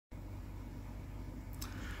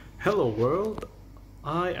Hello world,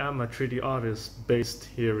 I am a 3D artist based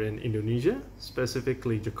here in Indonesia,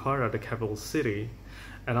 specifically Jakarta, the capital city,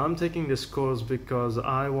 and I'm taking this course because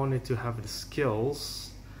I wanted to have the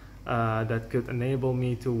skills that could enable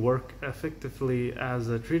me to work effectively as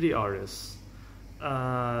a 3D artist.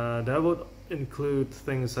 That would include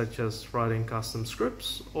things such as writing custom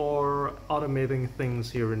scripts or automating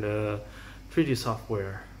things here in the 3D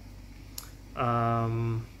software.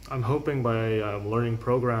 I'm hoping by learning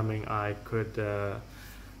programming I could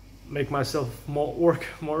make myself work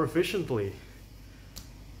more efficiently.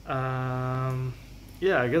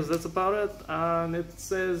 Yeah, I guess that's about it. And it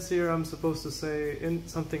says here I'm supposed to say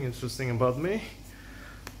something interesting about me.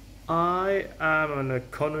 I am a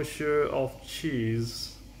connoisseur of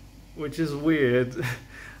cheese, which is weird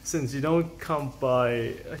since you don't come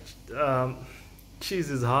by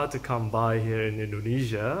cheese is hard to come by here in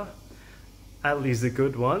Indonesia, at least the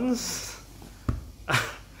good ones.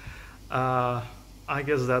 I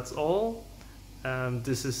guess that's all.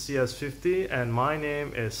 This is CS50 and my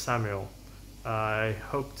name is Samuel. I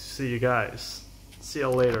hope to see you guys. See you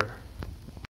later.